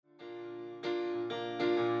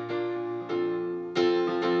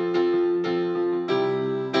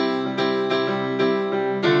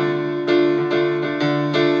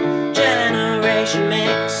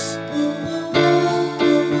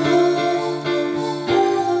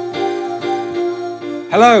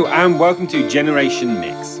Hello and welcome to Generation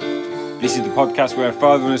Mix. This is the podcast where a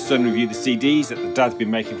father and a son review the CDs that the dad's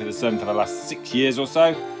been making for the son for the last 6 years or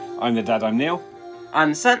so. I'm the dad, I'm Neil. I'm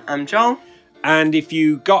the son, I'm Joel. And if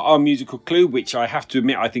you got our musical clue, which I have to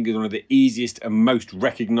admit I think is one of the easiest and most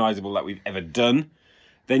recognisable that we've ever done,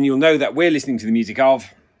 then you'll know that we're listening to the music of...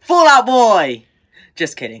 Fall Out Boy!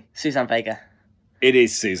 Just kidding, Suzanne Vega. It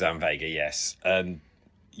is Suzanne Vega, yes. And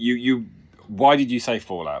why did you say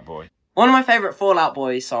Fall Out Boy? One of my favourite Fall Out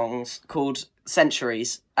Boy songs, called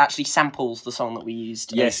Centuries, actually samples the song that we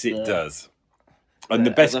used. Yes, it does. And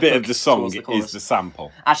the best bit of the song is the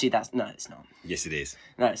sample. Actually, no, it's not. Yes, it is.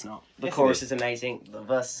 No, it's not. The chorus is amazing. The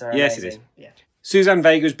verses are amazing. Yes, it is. Yeah. Suzanne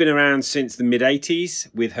Vega has been around since the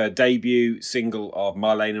mid-80s with her debut single of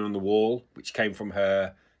Marlena on the Wall, which came from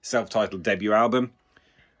her self-titled debut album.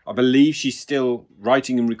 I believe she's still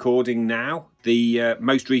writing and recording now. The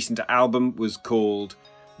most recent album was called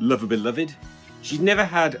Lover Beloved. She's never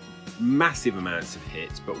had massive amounts of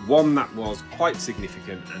hits, but one that was quite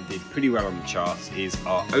significant and did pretty well on the charts is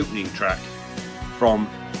our opening track from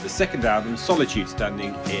the second album, Solitude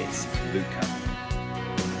Standing. It's Luca.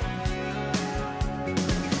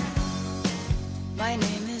 My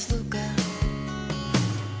name is Luca.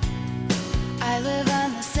 I live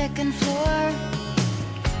on the second floor.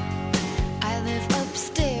 I live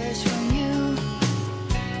upstairs from you.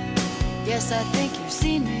 Yes, I think you've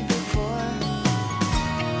seen me before.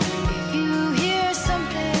 If you hear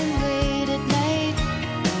something late at night,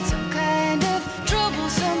 some kind of trouble,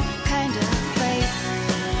 some kind of fight,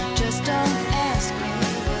 just don't ask me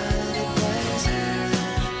what it was.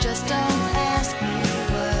 Just don't ask me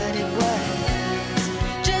what it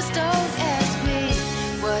was. Just don't ask me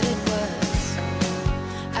what it was.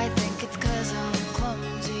 I think it's 'cause I'm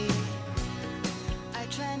clumsy. I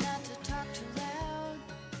try not to talk too loud.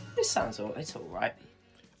 It's all right.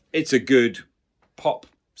 It's a good pop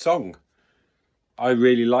song. I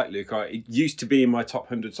really like Luca. It used to be in my top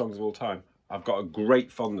 100 songs of all time. I've got a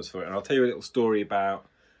great fondness for it, and I'll tell you a little story about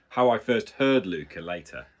how I first heard Luca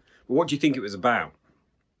later. But what do you think it was about?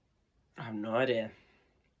 I have no idea.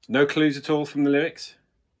 No clues at all from the lyrics?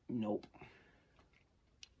 Nope.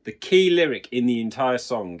 The key lyric in the entire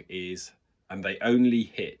song is, "And they only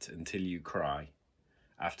hit until you cry.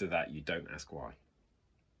 After that, you don't ask why."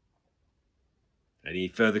 Any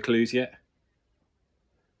further clues yet?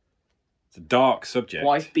 It's a dark subject.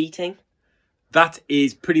 Wife beating? That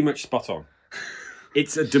is pretty much spot on.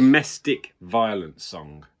 It's a domestic violence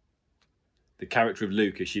song. The character of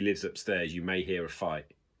Luca, she lives upstairs. You may hear a fight.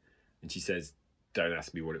 And she says, "Don't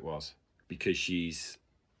ask me what it was." Because she's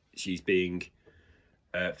being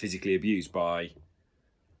physically abused by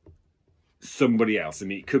somebody else. I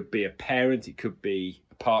mean, it could be a parent, it could be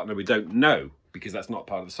a partner. We don't know because that's not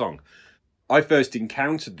part of the song. I first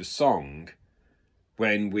encountered the song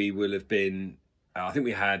when we will have been, I think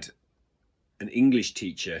we had an English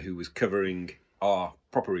teacher who was covering our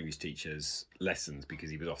proper English teacher's lessons because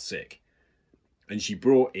he was off sick. And she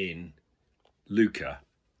brought in Luca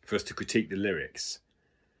for us to critique the lyrics.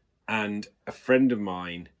 And a friend of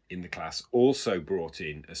mine in the class also brought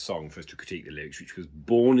in a song for us to critique the lyrics, which was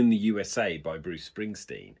Born in the USA by Bruce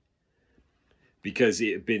Springsteen. Because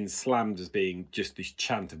it had been slammed as being just this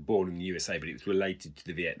chant of Born in the USA, but it was related to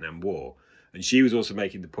the Vietnam War. And she was also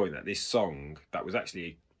making the point that this song, that was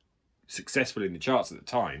actually successful in the charts at the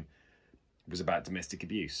time, was about domestic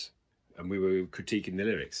abuse. And we were critiquing the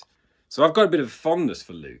lyrics. So I've got a bit of fondness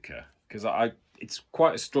for Luca, because it's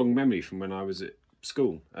quite a strong memory from when I was at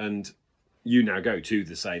school. And you now go to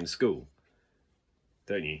the same school,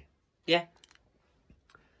 don't you? Yeah.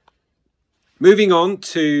 Moving on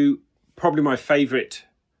to probably my favourite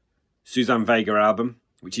Suzanne Vega album,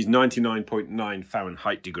 which is 99.9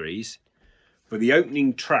 Fahrenheit degrees, for the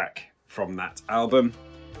opening track from that album,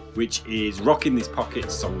 which is Rockin' This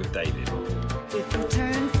Pocket, Song of David. If you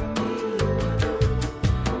turn from me,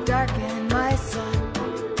 darken my sun,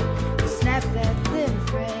 snap that thin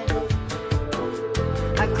thread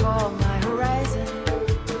I call my horizon,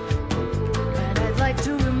 and I'd like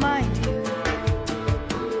to remind you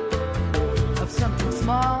of something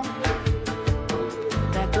small,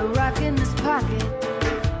 that the rock in this pocket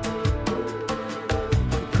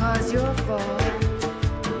could cause your fall.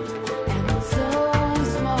 And it's so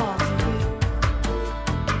small to you,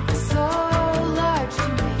 so large to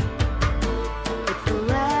me. It's the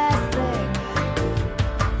last thing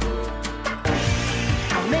I do.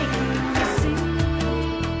 I'll make you see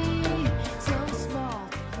so small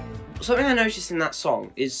to you. Something I noticed in that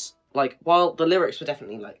song is, like, while the lyrics were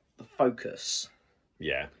definitely, like, the focus,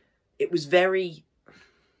 Yeah. it was very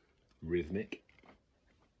Rhythmic.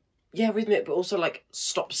 Yeah, rhythmic, but also like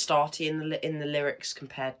stop-starty in the lyrics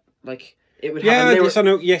compared like it would Yeah, have a lyric. yes, I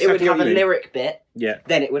know. Yes, it I would know have what a you mean. lyric bit. Yeah.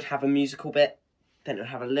 Then it would have a musical bit. Then it would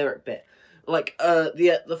have a lyric bit. Like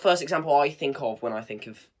the first example I think of when I think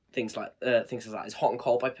of things like that is "Hot and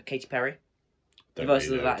Cold" by Katy Perry. The verse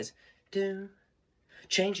of that is "Do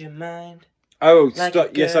change your mind." Oh,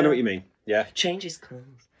 Like yes, I know what you mean. Yeah. Change his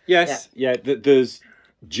clothes. Yes, yeah. There's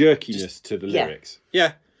jerkiness to the lyrics.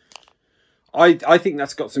 Yeah. I think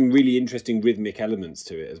that's got some really interesting rhythmic elements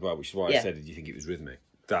to it as well, which is why I said, did you think it was rhythmic?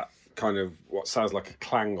 That kind of what sounds like a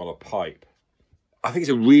clang on a pipe. I think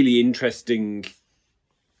it's a really interesting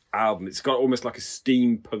album. It's got almost like a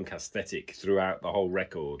steampunk aesthetic throughout the whole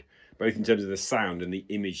record, both in terms of the sound and the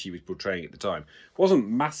image she was portraying at the time. It wasn't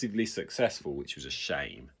massively successful, which was a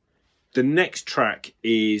shame. The next track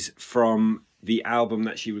is from the album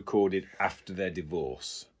that she recorded after their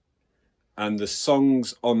divorce. And the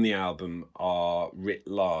songs on the album are writ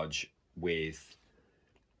large with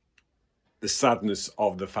the sadness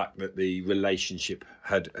of the fact that the relationship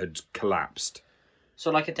had collapsed.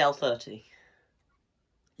 So like Adele 30.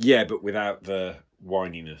 Yeah, but without the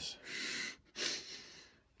whininess.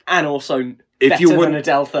 And also If better you than wouldn't-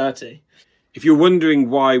 Adele 30. If you're wondering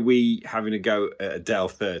why we having a go at Adele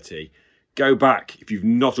 30, go back, if you've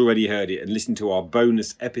not already heard it, and listen to our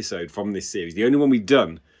bonus episode from this series. The only one we've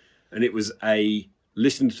done, and it was a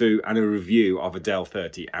listen through and a review of Adele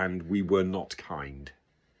 30, and we were not kind.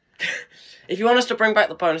 If you want us to bring back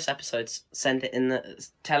the bonus episodes,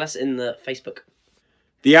 tell us in the Facebook.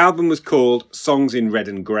 The album was called Songs in Red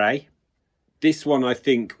and Grey. This one, I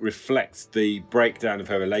think, reflects the breakdown of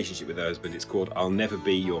her relationship with her husband. It's called I'll Never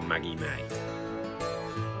Be Your Maggie May.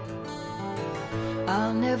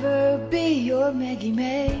 I'll never be your Maggie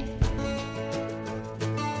May,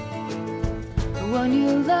 the one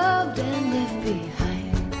you loved and left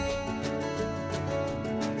behind,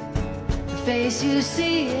 the face you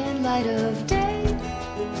see in light of day,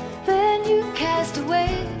 then you cast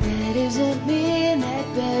away. That isn't me in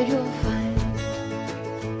that bed you'll find.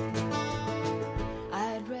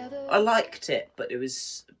 I'd rather... I liked it, but it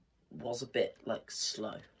was a bit like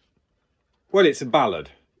slow. Well, it's a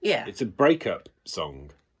ballad. Yeah. It's a breakup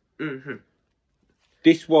song. Mm-hmm.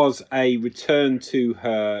 This was a return to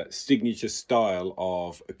her signature style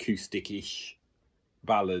of acoustic-ish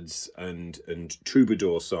ballads and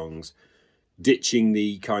troubadour songs, ditching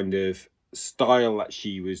the kind of style that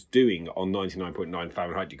she was doing on 99.9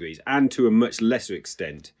 Fahrenheit Degrees, and to a much lesser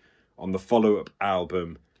extent on the follow-up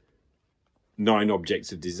album 9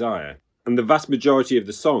 Objects of Desire. And the vast majority of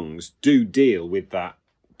the songs do deal with that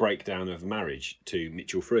breakdown of marriage to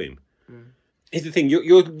Mitchell Froome. Here's the thing,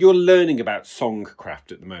 you're learning about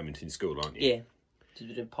songcraft at the moment in school, aren't you? Yeah. Just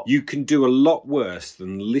a bit of pop. You can do a lot worse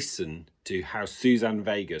than listen to how Suzanne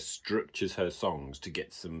Vega structures her songs to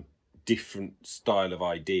get some different style of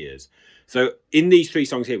ideas. So in these 3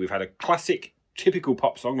 songs here, we've had a classic, typical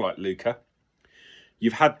pop song like Luca.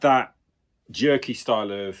 You've had that jerky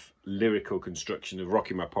style of lyrical construction of Rock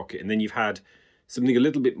in My Pocket, and then you've had something a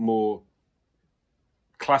little bit more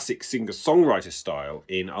classic singer-songwriter style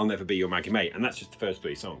in I'll Never Be Your Maggie May, and that's just the first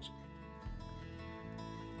 3 songs.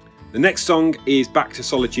 The next song is Back to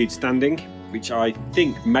Solitude Standing, which I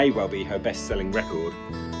think may well be her best-selling record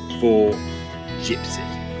for Gypsy.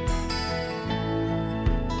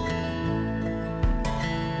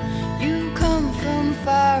 You come from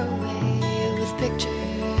far away with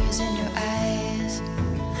pictures in your eyes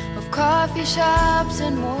of coffee shops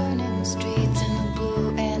and morning streets and the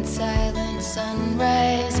blue and silent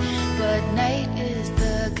sunrise. But night is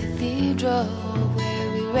the cathedral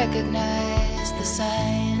where we recognize the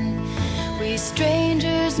sign. We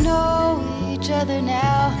strangers know each other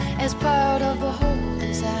now as part of the whole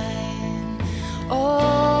design.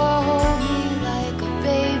 Oh, hold me like a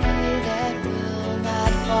baby that will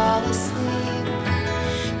not fall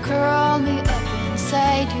asleep. Curl me up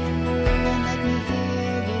inside you and let me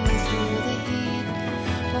hear you through the heat.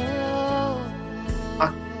 Oh.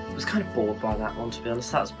 I was kind of bored by that one, to be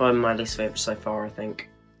honest. That's by my least favourite so far, I think.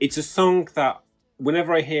 It's a song that,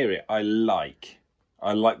 whenever I hear it, I like.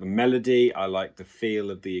 I like the melody, I like the feel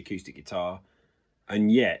of the acoustic guitar,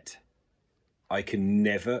 and yet I can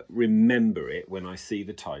never remember it when I see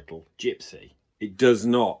the title Gypsy. It does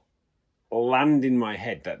not land in my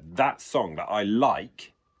head that song that I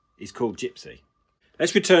like is called Gypsy.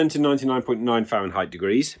 Let's return to 99.9 Fahrenheit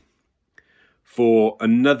Degrees for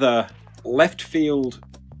another left field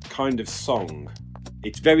kind of song.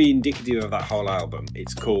 It's very indicative of that whole album.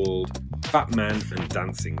 It's called Fat Man and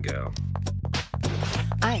Dancing Girl.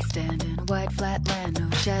 I stand in a white flat land, no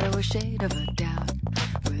shadow or shade of a doubt,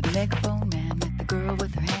 where the megaphone man met the girl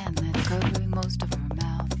with her hand that's covering most of her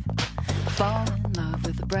mouth. Fall in love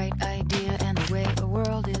with a bright idea and the way a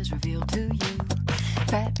world is revealed to you.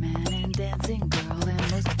 Fat man and dancing girl,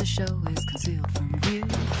 and most of the show is concealed from view.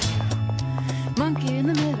 Monkey in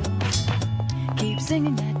the middle, keep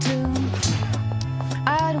singing that tune.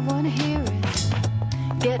 I don't wanna hear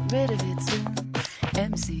it, get rid of it soon.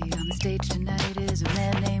 MC on the stage tonight is a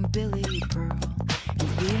man named Billy Pearl.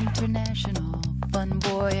 He's the international fun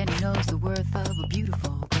boy, and he knows the worth of a beautiful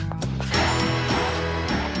girl.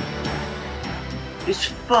 It's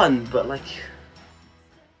fun, but like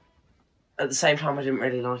at the same time, I didn't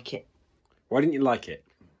really like it. Why didn't you like it?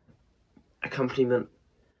 Accompaniment.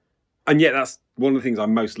 And yet that's one of the things I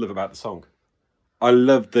most love about the song. I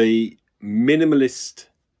love the minimalist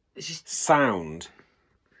It's just sound.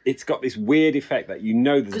 It's got this weird effect that you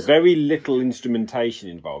know there's very little instrumentation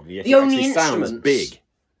involved. Yet the it only actually sounds instruments big.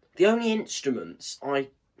 The only instruments I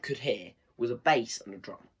could hear was a bass and a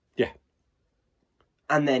drum. Yeah.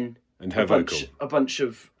 And then And her vocal. a bunch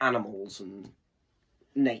of animals and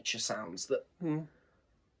nature sounds that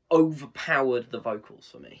overpowered the vocals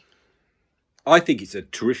for me. I think it's a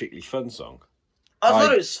terrifically fun song. I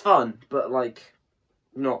thought it was fun, but like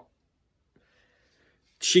not.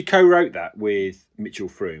 She co-wrote that with Mitchell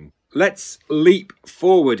Froome. Let's leap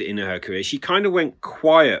forward in her career. She kind of went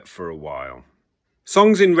quiet for a while.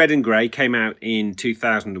 Songs in Red and Grey came out in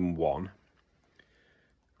 2001.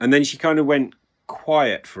 And then she kind of went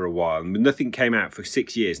quiet for a while. And nothing came out for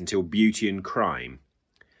 6 years until Beauty and Crime.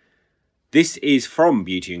 This is from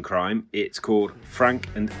Beauty and Crime. It's called Frank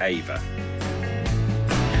and Ava.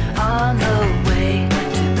 On the way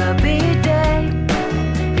to the B-Day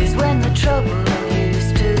is when the trouble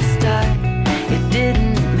used to start. It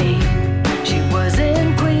didn't mean she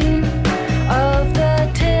wasn't queen of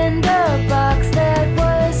the tinderbox that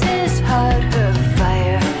was his heart. Her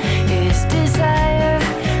fire, his desire,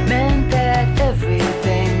 meant that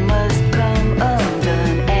everything must come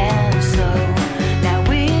undone. And so now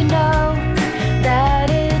we know that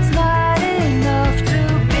it's not enough to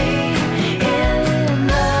be in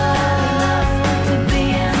love, to be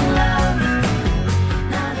in love,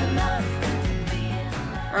 not enough to be in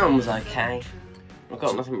love. That one was okay. I've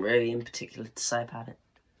got nothing really in particular to say about it.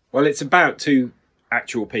 Well, it's about two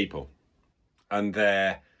actual people. And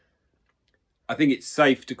their, I think it's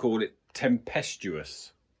safe to call it,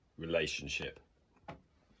 tempestuous relationship.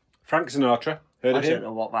 Frank Sinatra, heard I of him? don't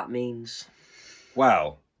know what that means.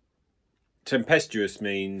 Well, tempestuous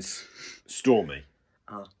means stormy.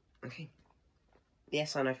 Oh, okay.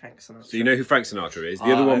 Yes, I know Frank Sinatra. So you know who Frank Sinatra is?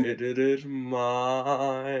 The other one. I did it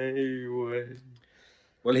my way.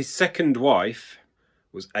 Well, his second wife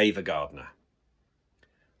was Ava Gardner.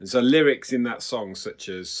 And so lyrics in that song, such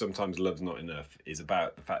as Sometimes Love's Not Enough, is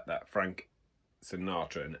about the fact that Frank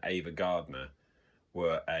Sinatra and Ava Gardner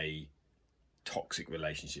were a toxic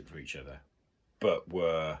relationship for each other. But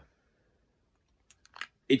were...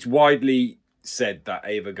 It's widely said that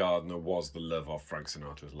Ava Gardner was the love of Frank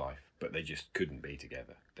Sinatra's life, but they just couldn't be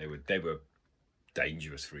together. They were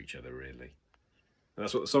dangerous for each other, really. And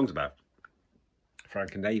that's what the song's about.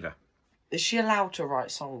 Frank and Ava. Is she allowed to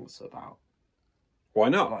write songs about? Why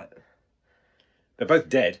not? Like, They're both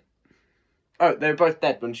dead. oh, they were both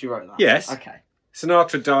dead when she wrote that? Yes. Okay.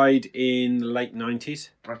 Sinatra died in the late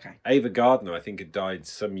 90s. Okay. Ava Gardner, I think, had died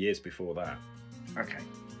some years before that. Okay.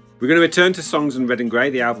 We're going to return to Songs in Red and Grey,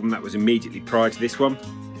 the album that was immediately prior to this one,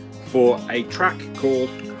 for a track called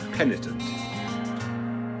Penitent.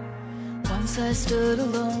 Once I stood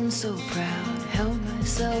alone, so proud, held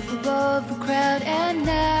myself above the crowd, and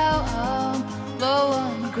now I'm low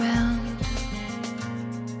on the ground.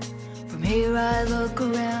 From here I look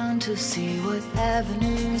around to see what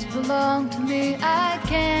avenues belong to me. I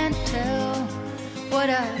can't tell what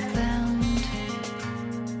I found.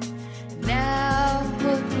 Now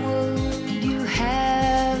what would you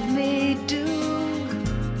have me do?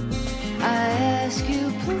 I ask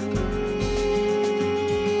you please.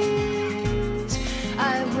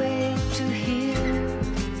 I wait to hear.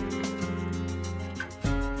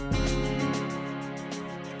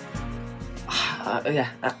 Yeah,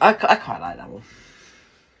 I quite like that one.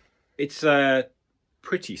 It's a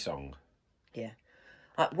pretty song. Yeah.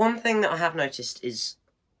 One thing that I have noticed is,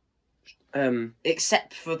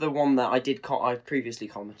 except for the one that I previously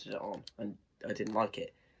commented on and I didn't like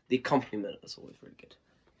it, the accompaniment is always really good.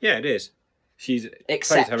 Yeah, it is. She's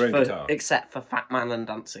Except plays her own for guitar, except for Fat Man and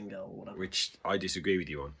Dancing Girl or whatever. which I disagree with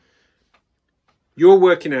you on. You're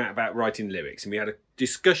working out about writing lyrics, and we had a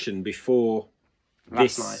discussion before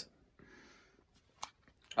Last this. night.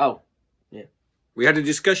 Oh, yeah. We had a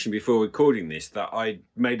discussion before recording this that I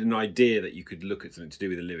made an idea that you could look at something to do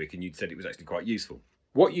with a lyric, and you'd said it was actually quite useful.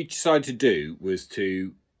 What you decided to do was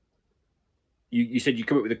to you said you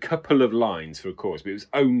come up with a couple of lines for a chorus, but it was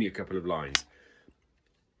only a couple of lines.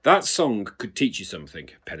 That song could teach you something,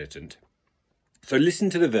 Penitent. So listen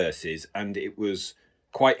to the verses, and it was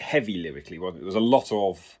quite heavy lyrically, wasn't it? There was a lot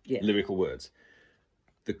of lyrical words.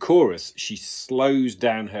 The chorus, she slows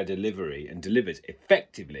down her delivery and delivers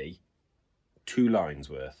effectively 2 lines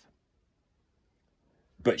worth.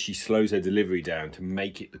 But she slows her delivery down to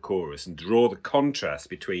make it the chorus and draw the contrast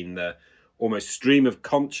between the almost stream of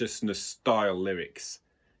consciousness style lyrics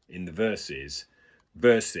in the verses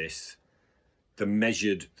versus the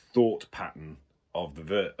measured thought pattern of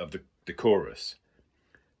the chorus.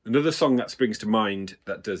 Another song that springs to mind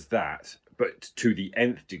that does that, but to the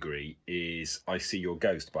nth degree, is I See Your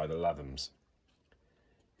Ghost by the Lathams.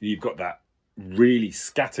 You've got that really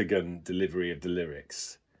scattergun delivery of the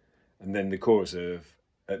lyrics, and then the chorus of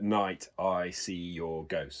At Night I See Your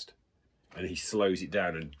Ghost, and he slows it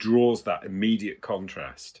down and draws that immediate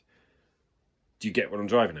contrast. Do you get what I'm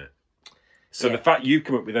driving at? So the fact you've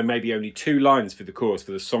come up with maybe only 2 lines for the chorus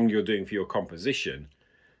for the song you're doing for your composition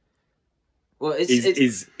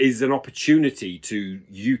is an opportunity to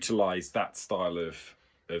utilise that style of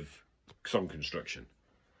song construction.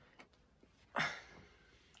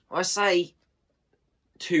 I say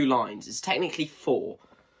 2 lines. It's technically 4,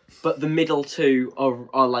 but the middle 2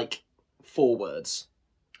 are like 4 words.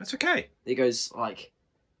 That's okay. It goes like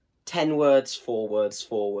 10 words, 4 words,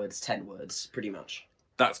 4 words, 10 words, pretty much.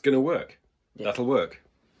 That's going to work. Yeah. That'll work.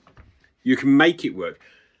 You can make it work.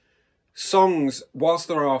 Songs, whilst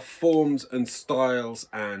there are forms and styles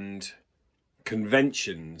and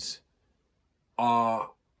conventions,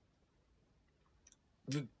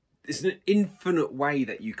 it's an infinite way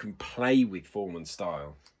that you can play with form and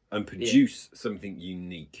style and produce something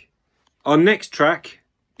unique. Our next track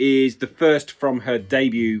is the first from her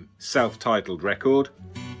debut self-titled record.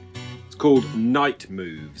 It's called Night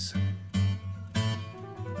Moves.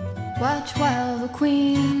 Watch while the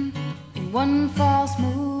queen, in one false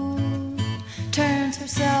move, turns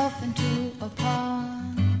herself into a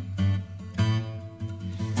pawn.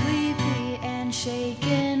 Sleepy and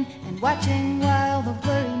shaken, and watching while the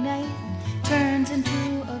blurry night turns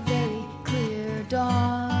into a very clear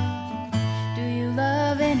dawn. Do you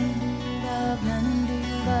love any? Do you love none? Do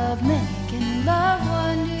you love many? Can you love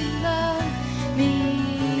one? Do you love me?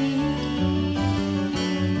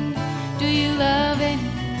 Do you love any?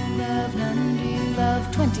 Love none, do you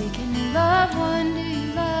love 20? Can you love one? Do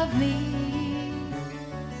you love me?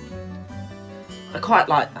 I quite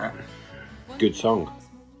like that. Good song.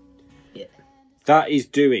 Yeah. That is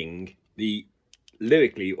doing the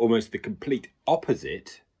lyrically almost the complete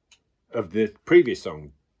opposite of the previous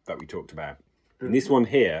song that we talked about. In this one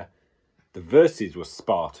here, the verses were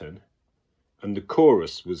Spartan and the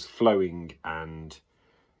chorus was flowing and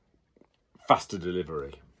faster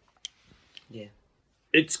delivery. Yeah.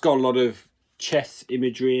 It's got a lot of chess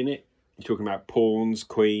imagery in it. You're talking about pawns,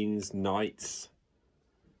 queens, knights,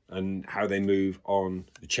 and how they move on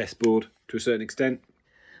the chessboard to a certain extent.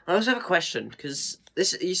 I also have a question, because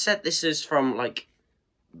you said this is from like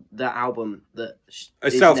the album that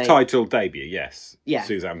a self-titled debut, yes. Yeah.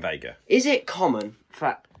 Suzanne Vega. Is it common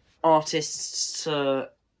for artists to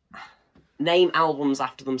name albums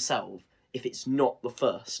after themselves if it's not the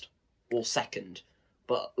first or second,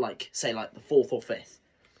 but like say like the 4th or 5th?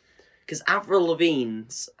 Because Avril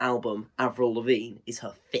Lavigne's album, Avril Lavigne, is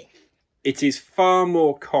her 5th. It is far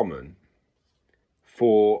more common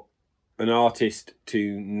for an artist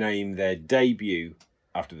to name their debut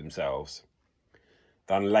after themselves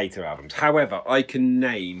than later albums. However, I can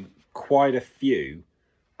name quite a few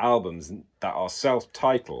albums that are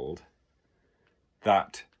self-titled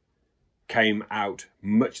that came out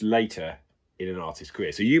much later in an artist's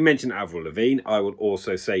career. So you mentioned Avril Lavigne. I will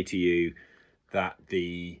also say to you that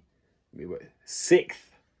the 6th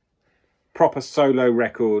proper solo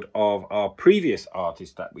record of our previous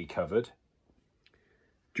artist that we covered,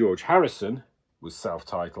 George Harrison, was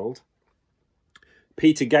self-titled.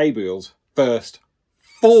 Peter Gabriel's first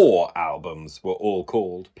 4 albums were all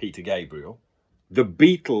called Peter Gabriel. The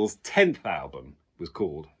Beatles' 10th album was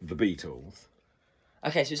called The Beatles.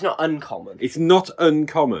 Okay, so it's not uncommon. It's not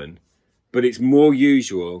uncommon, but it's more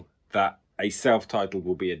usual that a self-titled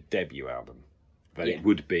will be a debut album than it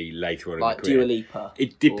would be later on like in the career. Dua Lipa.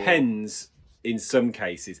 It depends in some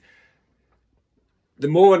cases. The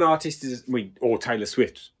more an artist is... or Taylor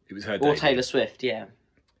Swift. It was her debut. Or Taylor Swift, yeah.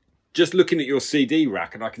 Just looking at your CD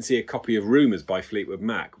rack, and I can see a copy of Rumours by Fleetwood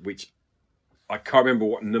Mac, which I can't remember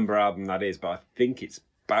what number album that is, but I think it's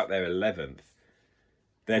about their 11th.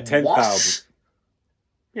 Their 10th album.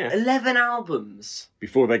 Yeah. 11 albums?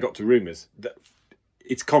 Before they got to Rumours.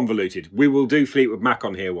 It's convoluted. We will do Fleetwood Mac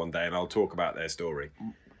on here one day and I'll talk about their story.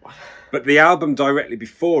 But the album directly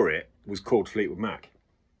before it was called Fleetwood Mac.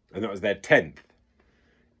 And that was their 10th.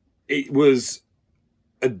 It was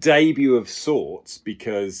a debut of sorts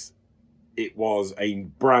because it was a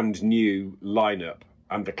brand new lineup,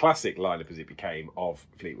 and the classic lineup as it became, of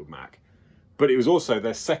Fleetwood Mac. But it was also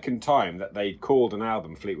their second time that they'd called an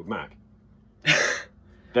album Fleetwood Mac.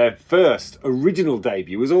 Their first original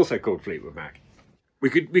debut was also called Fleetwood Mac. We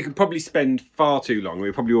could probably spend far too long.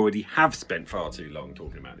 We probably already have spent far too long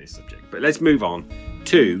talking about this subject. But let's move on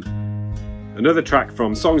to another track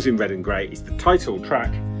from Songs in Red and Grey. It's the title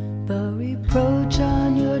track. The reproach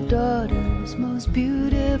on your daughter's most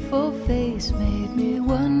beautiful face made me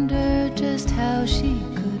wonder just how she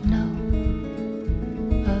could know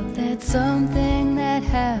of that something that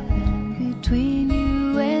happened between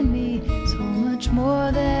you and me so much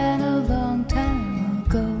more than a long time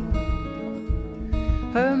ago.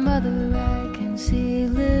 Her mother, I can see,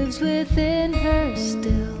 lives within her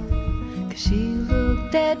still, 'cause she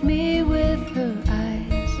looked at me with her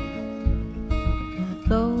eyes.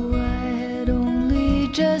 Though I had only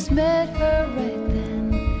just met her right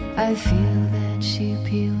then, I feel that she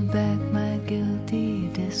peeled back my guilty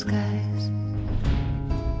disguise.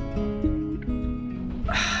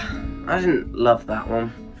 I didn't love that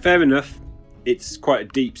one. Fair enough. It's quite a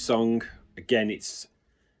deep song. Again, it's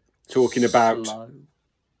talking about Slow.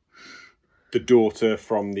 the daughter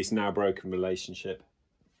from this now broken relationship.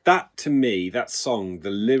 That, to me, that song, the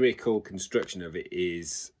lyrical construction of it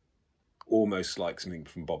is almost like something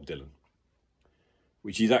from Bob Dylan,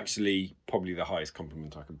 which is actually probably the highest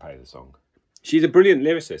compliment I can pay the song. She's a brilliant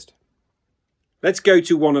lyricist. Let's go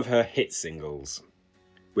to one of her hit singles.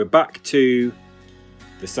 We're back to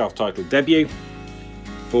the self-titled debut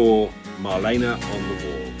for Marlena on the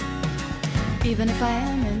Wall. Even if I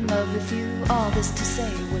am in love with you, all this to say,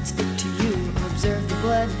 what's it to you? Observe the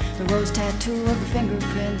blood, the rose tattoo of the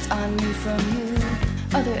fingerprints on me from you.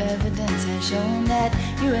 Other evidence has shown that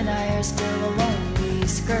you and I are still alone. We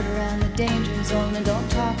skirt around the danger zone and don't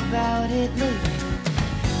talk about it later.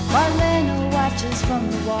 Marlena watches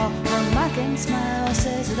from the wall, her mocking smile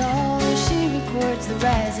says it all as she records the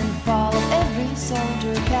rise and fall of every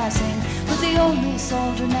soldier passing. But the only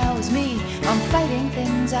soldier now is me. I'm fighting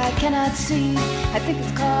things I cannot see. I think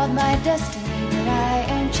it's called my destiny that I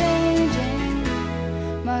am changing.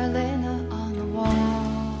 Marlena on the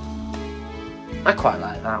wall. I quite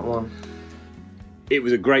like that one. It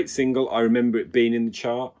was a great single. I remember it being in the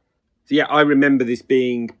chart. So yeah, I remember this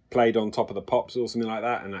being played on Top of the Pops or something like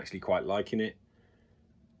that and actually quite liking it.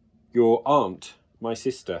 Your aunt, my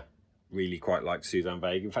sister, really quite liked Suzanne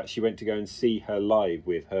Vega. In fact, she went to go and see her live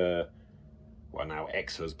with her, well, now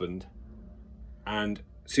ex-husband. And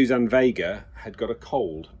Suzanne Vega had got a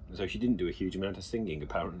cold, so she didn't do a huge amount of singing,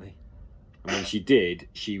 apparently. And when she did,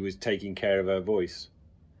 she was taking care of her voice.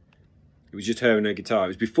 It was just her and her guitar. It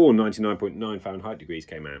was before 99.9 Fahrenheit Degrees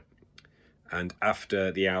came out. And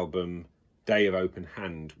after the album Day of Open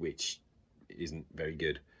Hand, which isn't very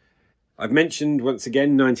good. I've mentioned once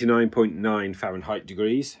again 99.9 Fahrenheit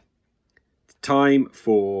Degrees. It's time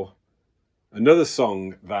for another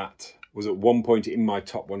song that was at one point in my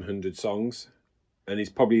top 100 songs and is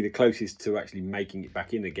probably the closest to actually making it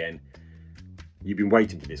back in again. You've been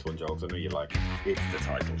waiting for this one, Joel, because I know you like it. It's the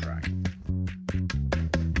title track.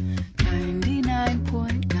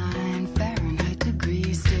 99.9 Fahrenheit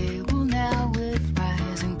degrees, stable now with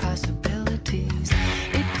rising possibilities.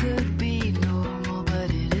 It could be normal,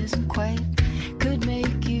 but it isn't quite. Could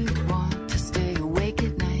make you want to stay awake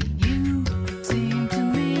at night. You seem to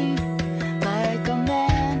me like a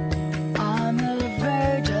man on the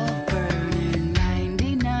verge of burning.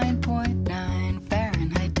 99.9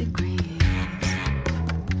 Fahrenheit degrees.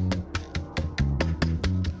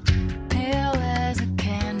 Pale as a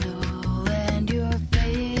candle and your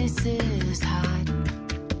face is hot.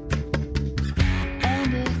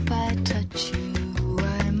 And if I touch you,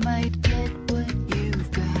 I might get what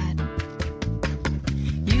you've got.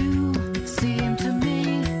 You seem to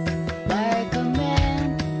me like a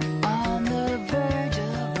man on the verge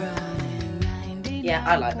of running. Yeah,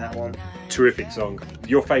 I like that one. Terrific song.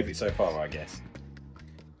 Your favourite so far, I guess.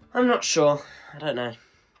 I'm not sure. I don't know.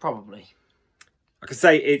 Probably. I could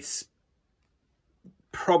say it's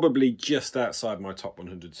probably just outside my top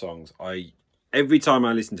 100 songs. Every time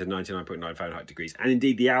I listen to 99.9 Fahrenheit Degrees, and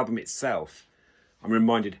indeed the album itself, I'm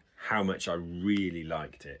reminded how much I really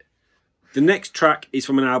liked it. The next track is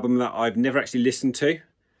from an album that I've never actually listened to.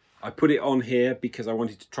 I put it on here because I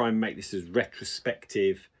wanted to try and make this as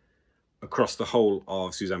retrospective across the whole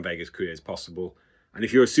of Suzanne Vega's career as possible. And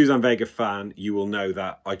if you're a Suzanne Vega fan, you will know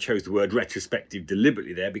that I chose the word retrospective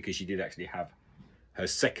deliberately there because she did actually have her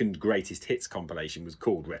second greatest hits compilation was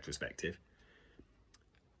called Retrospective.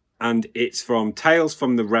 And it's from Tales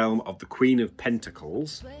from the Realm of the Queen of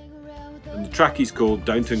Pentacles. And the track is called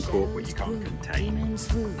Don't Uncork What You Can't Contain. Demons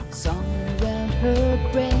flew, song around her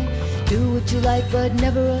brain. Do what you like, but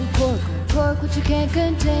never uncork. Uncork what you can't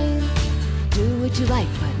contain. Do what you like,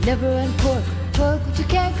 but never uncork. Uncork what you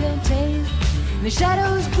can't contain. And the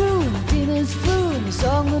shadows grew, and the demons flew, and the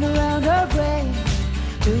song went around her brain.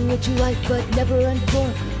 Do what you like, but never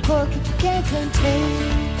uncork. Uncork what you can't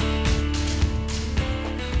contain.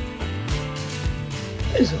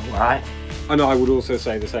 It's alright. And I would also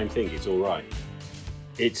say the same thing. It's all right.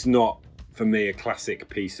 It's not, for me, a classic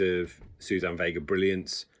piece of Suzanne Vega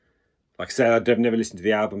brilliance. Like I said, I've never listened to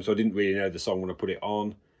the album, so I didn't really know the song when I put it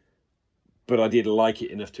on. But I did like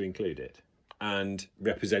it enough to include it. And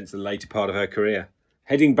represents the later part of her career.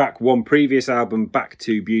 Heading back one previous album, back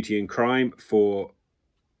to Beauty and Crime, for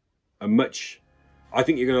a much... I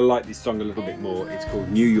think you're going to like this song a little bit more. It's called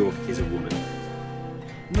New York is a Woman.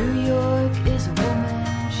 New York is a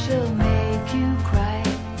woman, she'll make you cry.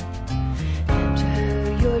 And to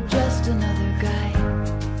her, you're just another guy.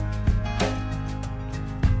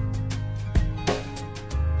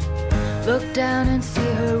 Look down and see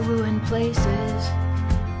her ruined places.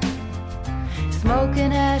 Smoke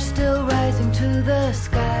and ash still rising to the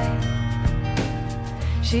sky.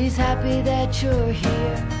 She's happy that you're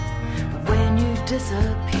here, but when you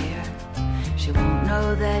disappear, she won't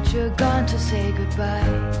know that you're gone to say goodbye.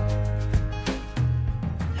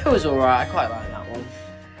 It was alright, I quite like that one.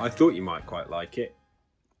 I thought you might quite like it.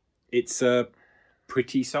 It's a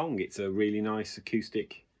pretty song. It's a really nice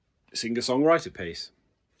acoustic singer-songwriter piece.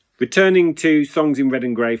 Returning to Songs in Red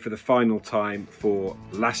and Grey for the final time for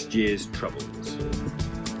Last Year's Troubles.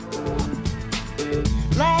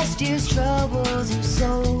 Last year's troubles are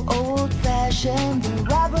so old-fashioned. The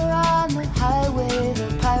robber on the highway,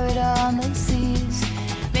 the pirate on the seas.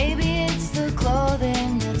 Maybe it's the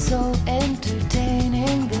clothing that's so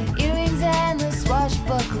entertaining, the earrings and the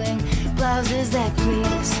swashbuckling blouses that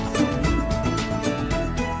please.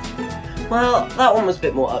 Well, that one was a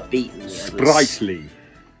bit more upbeat than the others. Sprightly.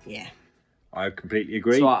 Yeah. I completely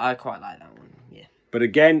agree. So I quite like that one, yeah. But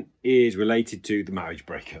again, is related to the marriage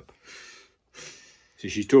breakup. So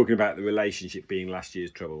she's talking about the relationship being last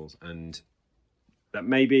year's troubles and that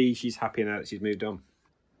maybe she's happy now that she's moved on.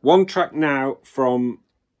 One track now from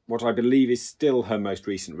what I believe is still her most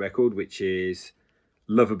recent record, which is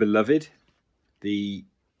Lover Beloved,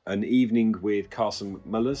 An Evening with Carson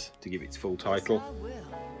McMullers, to give its full title.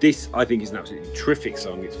 This, I think, is an absolutely terrific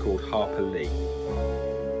song. It's called Harper Lee.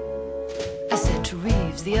 I said to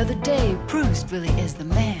Reeves the other day, Proust really is the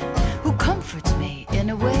man who comforts me in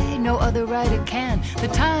a way no other writer can. The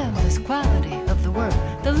timeless quality of the work,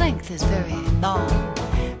 the length is very long.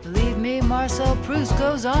 Believe me, Marcel Proust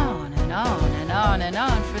goes on and on and on and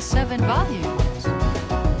on for 7 volumes.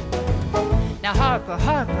 Now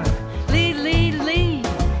Harper, Lee,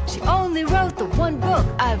 she only wrote the one book,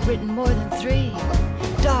 I've written more than 3.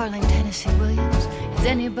 Darling Tennessee Williams, it's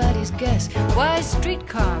anybody's guess why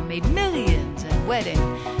Streetcar made millions and Wedding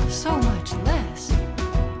so much less.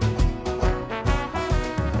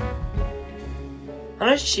 I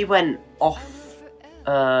noticed she went off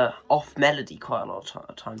melody quite a lot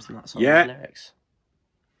of times in that song. Yeah. The lyrics.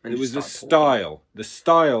 It was the style. The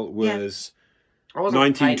style was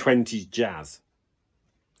 1920s jazz.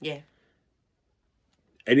 Yeah.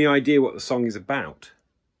 Any idea what the song is about?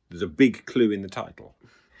 There's a big clue in the title.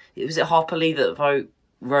 Was it Harper Lee that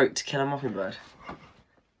wrote To Kill a Mockingbird?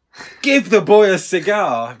 Give the boy a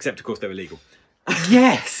cigar! Except, of course, they're illegal.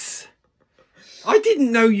 Yes! I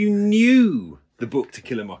didn't know you knew the book To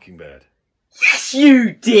Kill a Mockingbird. Yes,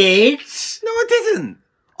 you did! No, I didn't.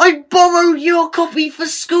 I borrowed your copy for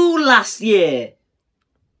school last year.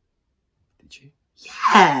 Did you?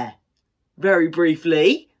 Yeah. Very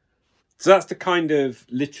briefly. So that's the kind of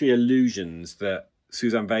literary allusions that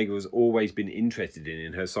Suzanne Vega has always been interested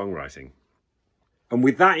in her songwriting. And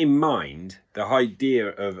with that in mind, the idea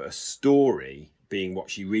of a story being what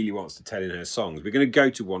she really wants to tell in her songs, we're going to go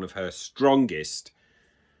to one of her strongest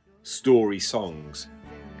story songs.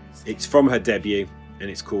 It's from her debut and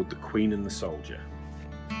it's called The Queen and the Soldier.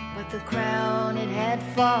 But the crown, it had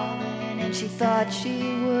fallen, and she thought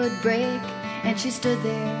she would break, and she stood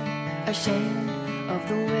there, ashamed of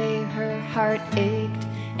the way her heart ached,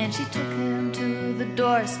 and she took him to the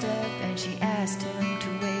doorstep, and she asked him to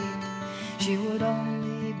wait. She would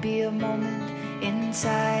only be a moment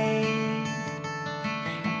inside,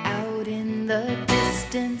 and out in the distance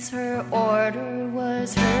distance her order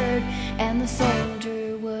was heard, and the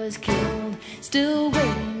soldier was killed, still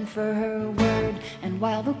waiting for her word. And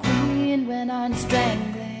while the queen went on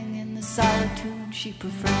strangling in the solitude she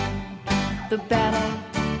preferred, the battle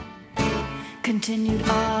continued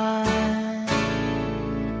on.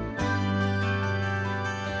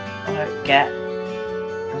 I don't get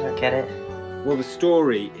it. Well, the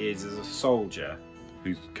story is as a soldier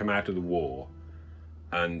who's come out of the war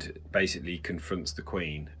and basically confronts the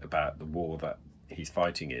Queen about the war that he's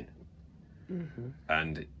fighting in. Mm-hmm.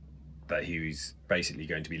 And that he was basically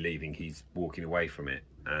going to be leaving. He's walking away from it,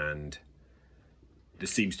 and there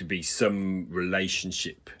seems to be some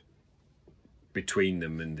relationship between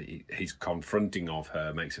them, and his confronting of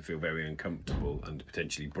her makes her feel very uncomfortable and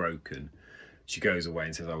potentially broken. She goes away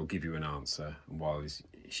and says, I will give you an answer. And while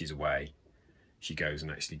she's away, she goes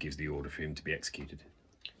and actually gives the order for him to be executed.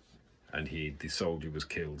 And the soldier was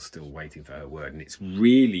killed, still waiting for her word. And it's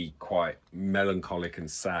really quite melancholic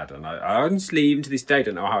and sad. And I honestly, even to this day,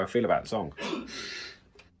 don't know how I feel about the song.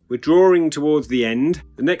 We're drawing towards the end.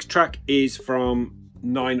 The next track is from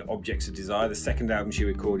 9 Objects of Desire, the second album she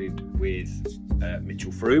recorded with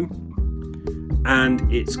Mitchell Froome.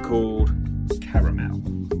 And it's called Caramel.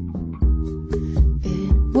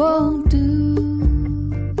 It won't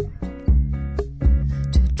do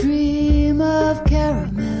to dream of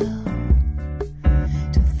caramel,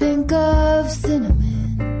 to think of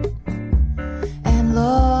cinnamon and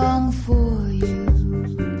long for you.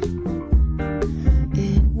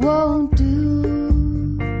 It won't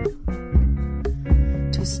do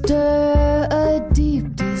to stir a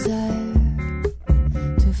deep desire,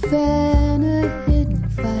 to fan a hidden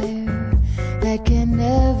fire that can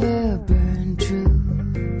never burn true.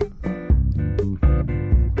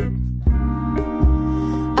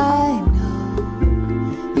 I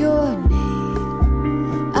know your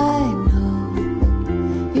name, I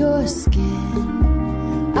know your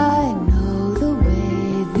skin, I know the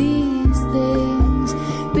way these things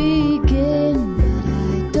begin, but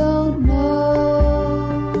I don't know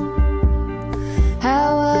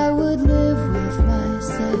how I would live with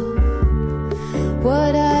myself,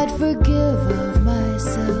 what I'd forgive of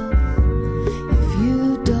myself if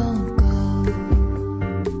you don't go.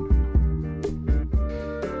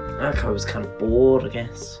 I was kind of bored, I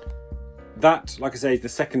guess. That, like I say, is the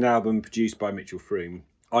second album produced by Mitchell Froome.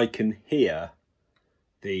 I can hear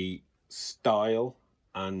the style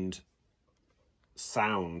and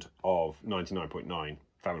sound of 99.9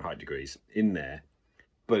 Fahrenheit degrees in there,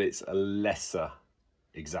 but it's a lesser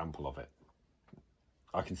example of it.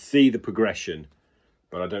 I can see the progression,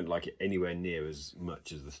 but I don't like it anywhere near as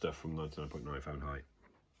much as the stuff from 99.9 Fahrenheit.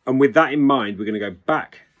 And with that in mind, we're going to go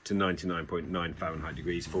back to 99.9 Fahrenheit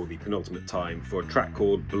degrees for the penultimate time for a track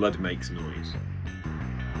called Blood Makes Noise.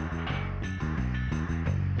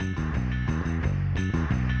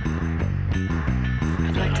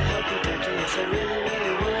 I'd like to help you, Doctor, yes, I really,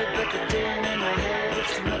 really would, but the din in my head,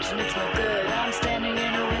 it's too much and it's no good. I'm standing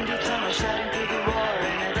in a windy tunnel, shouting through the roar,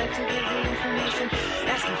 and I'd like to give the information,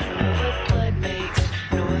 asking for what blood makes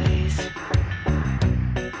noise.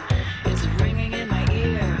 It's ringing in my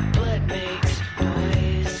ear, blood makes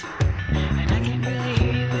noise, and I can't really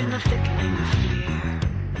hear you in the thickening of fear.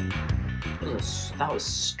 That was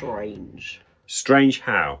strange. Strange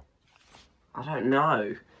how? I don't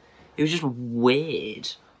know. It was just weird.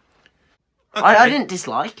 Okay. I didn't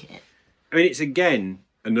dislike it. I mean, it's again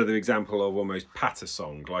another example of almost patter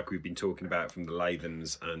song, like we've been talking about from the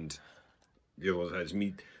Lathams and the other ones. I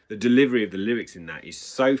mean, the delivery of the lyrics in that is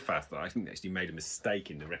so fast that I think they actually made a mistake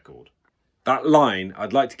in the record. That line,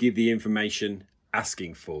 I'd like to give the information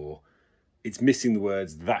asking for, it's missing the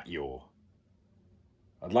words that you're.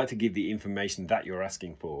 I'd like to give the information that you're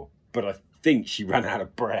asking for, but I think she ran out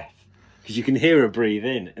of breath because you can hear her breathe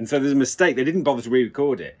in. And so there's a mistake. They didn't bother to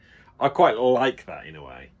re-record it. I quite like that in a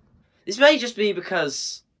way. This may just be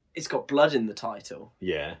because it's got blood in the title.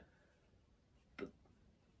 Yeah.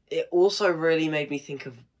 It also really made me think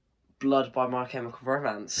of Blood by My Chemical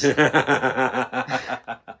Romance.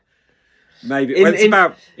 Maybe. In- Well, in-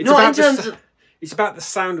 not in terms of- It's about the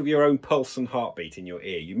sound of your own pulse and heartbeat in your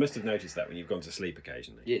ear. You must have noticed that when you've gone to sleep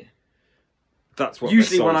occasionally. Yeah. That's what.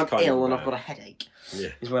 Usually the when song's I'm kind of ill and about. I've got a headache, Yeah.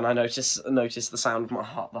 is when I notice the sound of my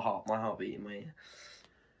heartbeat in my ear.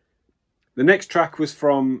 The next track was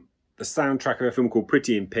from the soundtrack of a film called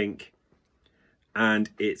Pretty in Pink, and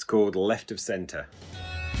it's called Left of Centre.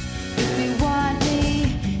 If you want me,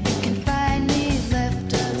 you can find me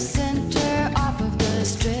left of center, off of the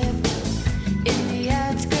strip, in the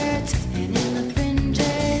outskirts and in the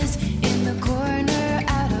fringes, in the corner,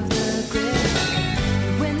 out of the grip.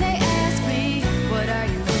 When they ask me, what are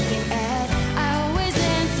you looking at? I always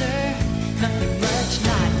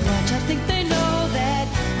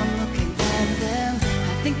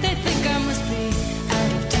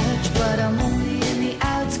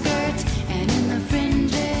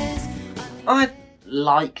I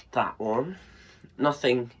liked that one.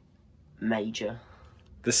 Nothing major.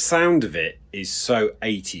 The sound of it is so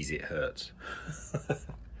 80s it hurts.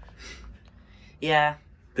 Yeah.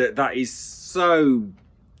 That is so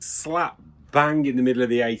slap bang in the middle of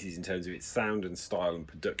the 80s in terms of its sound and style and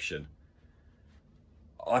production.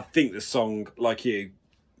 I think the song, like you,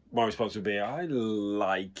 my response would be, I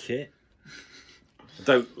like it. I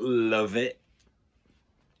don't love it.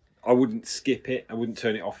 I wouldn't skip it. I wouldn't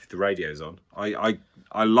turn it off if the radio's on. I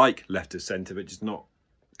like Left of Centre, but just not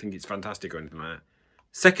think it's fantastic or anything like that.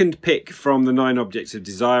 Second pick from the 9 Objects of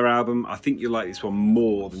Desire album. I think you'll like this one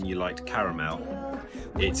more than you liked Caramel.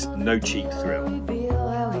 It's No Cheap Thrill. Feel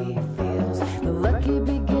how he feels. The lucky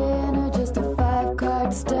beginner, just a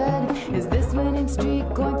 5-card stud. Is this winning streak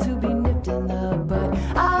going to be nipped in the bud?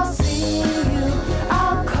 I'll see you,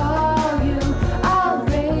 I'll call you, I'll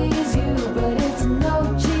raise you, but it's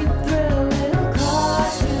no cheap thrill. It'll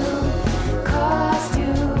cost you, cost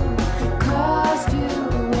you, cost you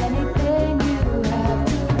anything you have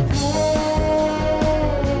to pay.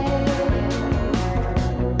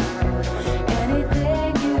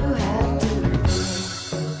 Anything you have to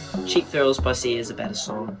pay. Cheap Thrills by Sia is a better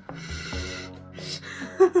song.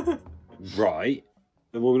 Right.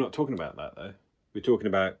 Well, we're not talking about that, though. We're talking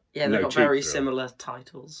about Yeah, No they've got Cheap very Thrill. similar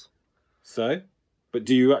titles. So? But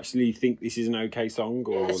do you actually think this is an okay song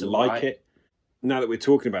or It's like alright. it? Now that we're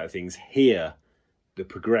talking about things, hear the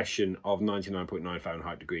progression of 99.9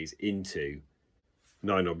 Fahrenheit degrees into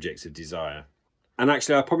 9 Objects of Desire. And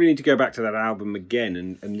actually, I probably need to go back to that album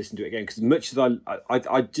again and listen to it again, because as much as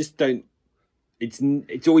I just don't...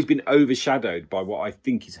 It's always been overshadowed by what I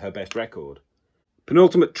think is her best record.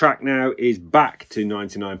 Penultimate track now is back to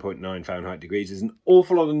 99.9 Fahrenheit degrees. There's an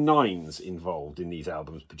awful lot of 9s involved in these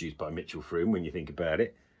albums produced by Mitchell Froome, when you think about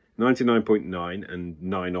it. 99.9 and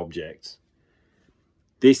 9 Objects.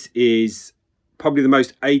 This is probably the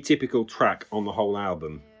most atypical track on the whole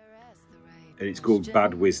album, and it's called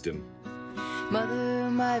Bad Wisdom. Mother,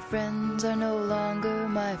 my friends are no longer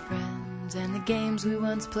my friends, and the games we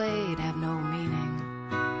once played have no meaning.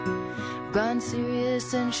 Gone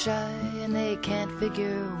serious and shy, and they can't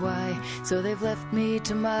figure why, so they've left me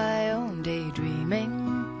to my own daydreaming.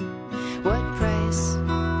 What price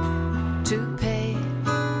to pay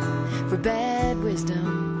for bad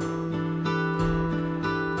wisdom?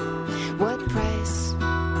 What price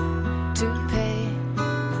to pay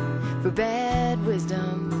for bad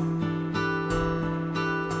wisdom?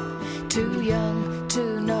 Too young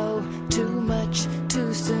to know too much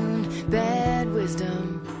too soon. Bad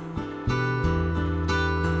wisdom.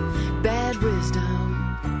 Bad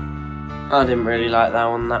wisdom. I didn't really like that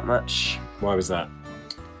one that much. Why was that?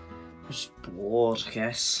 I was bored, I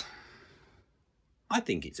guess. I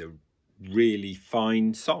think it's a really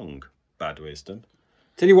fine song, Bad Wisdom.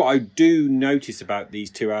 Tell you what I do notice about these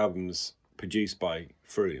two albums produced by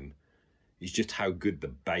Froome is just how good the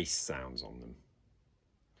bass sounds on them.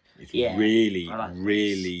 It's Yeah, really, I like the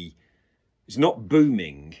really... It's not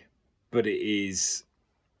booming, but it is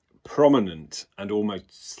prominent and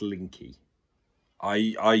almost slinky.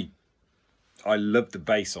 I love the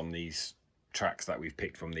bass on these tracks that we've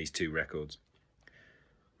picked from these two records.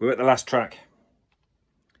 We're at the last track.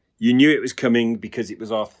 You knew it was coming because it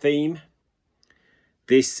was our theme.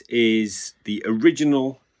 This is the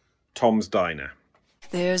original Tom's Diner.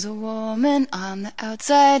 There's a woman on the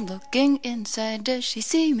outside looking inside. Does she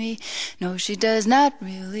see me? No, she does not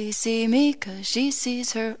really see me, 'cause she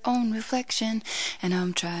sees her own reflection. And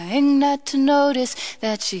I'm trying not to notice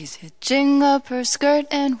that she's hitching up her skirt,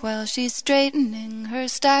 and while she's straightening her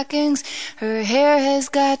stockings, her hair has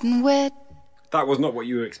gotten wet. That was not what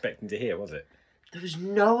you were expecting to hear, was it? There was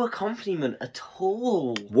no accompaniment at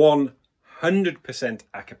all. 100%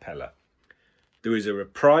 a cappella. There is a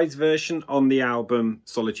reprise version on the album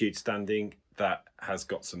Solitude Standing that has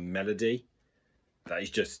got some melody that is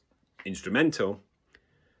just instrumental,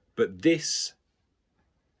 but this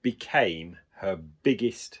became her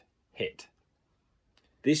biggest hit.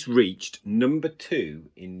 This reached number 2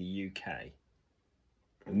 in the UK.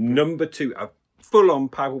 Number 2, a full-on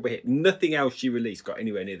palpable hit. Nothing else she released got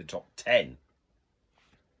anywhere near the top 10.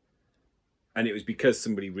 And it was because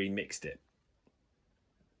somebody remixed it.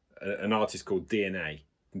 An artist called DNA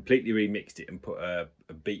completely remixed it and put a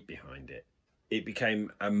beat behind it. It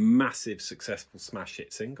became a massive, successful smash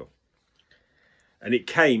hit single. And it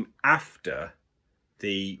came after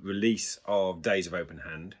the release of Days of Open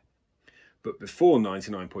Hand, but before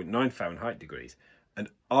 99.9 Fahrenheit degrees.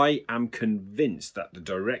 And I am convinced that the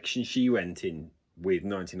direction she went in with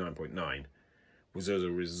 99.9 was as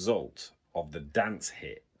a result of the dance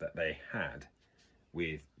hit that they had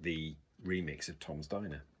with the remix of Tom's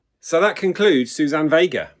Diner. So that concludes Suzanne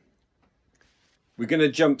Vega. We're going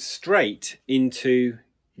to jump straight into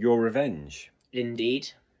Your Revenge.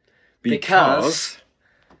 Indeed. Because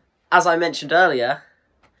as I mentioned earlier,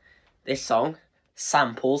 this song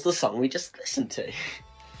samples the song we just listened to.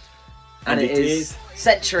 And it is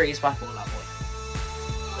Centuries by Fall Out Boy.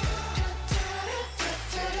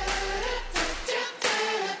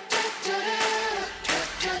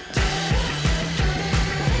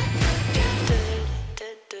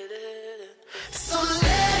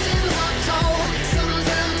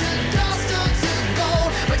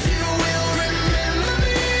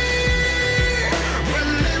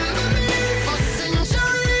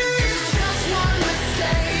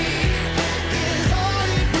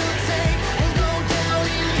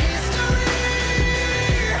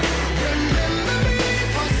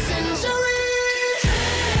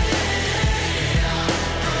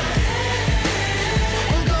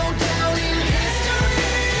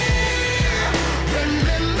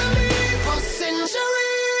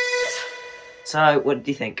 So, what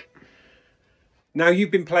do you think? Now, you've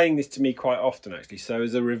been playing this to me quite often, actually. So,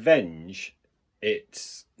 as a revenge,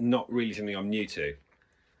 it's not really something I'm new to.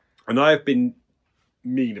 And I've been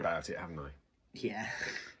mean about it, haven't I? Yeah.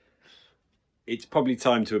 It's probably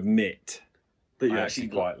time to admit That you I actually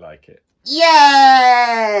quite like it.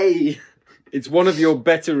 Yay! It's one of your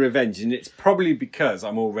better revenge, and it's probably because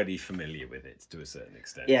I'm already familiar with it to a certain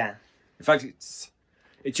extent. Yeah. In fact,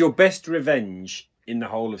 it's your best revenge in the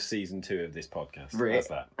whole of season 2 of this podcast. Really? How's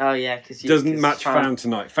that? Oh, yeah. Cause Doesn't match Found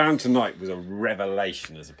Tonight. Found Tonight was a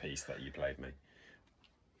revelation as a piece that you played me.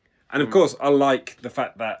 And of course, I like the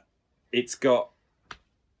fact that it's got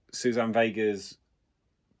Suzanne Vega's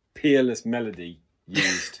peerless melody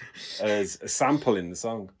used as a sample in the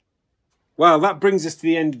song. Well, that brings us to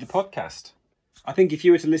the end of the podcast. I think if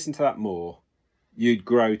you were to listen to that more, you'd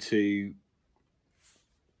grow to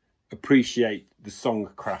appreciate the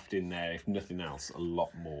songcraft in there, if nothing else, a lot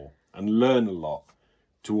more, and learn a lot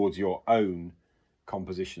towards your own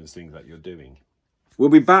compositions, things that you're doing. We'll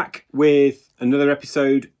be back with another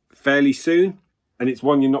episode fairly soon, and it's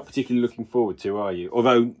one you're not particularly looking forward to, are you?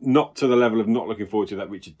 Although not to the level of not looking forward to that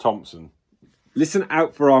Richard Thompson. Listen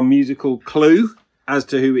out for our musical clue as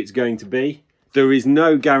to who it's going to be. There is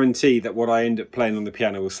no guarantee that what I end up playing on the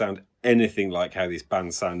piano will sound anything like how this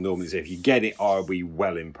band sound normally. So if you get it, I'll be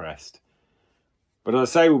well impressed. But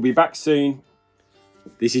as I say, we'll be back soon.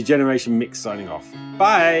 This is Generation Mix signing off.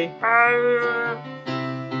 Bye!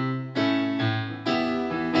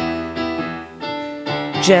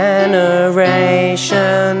 Generation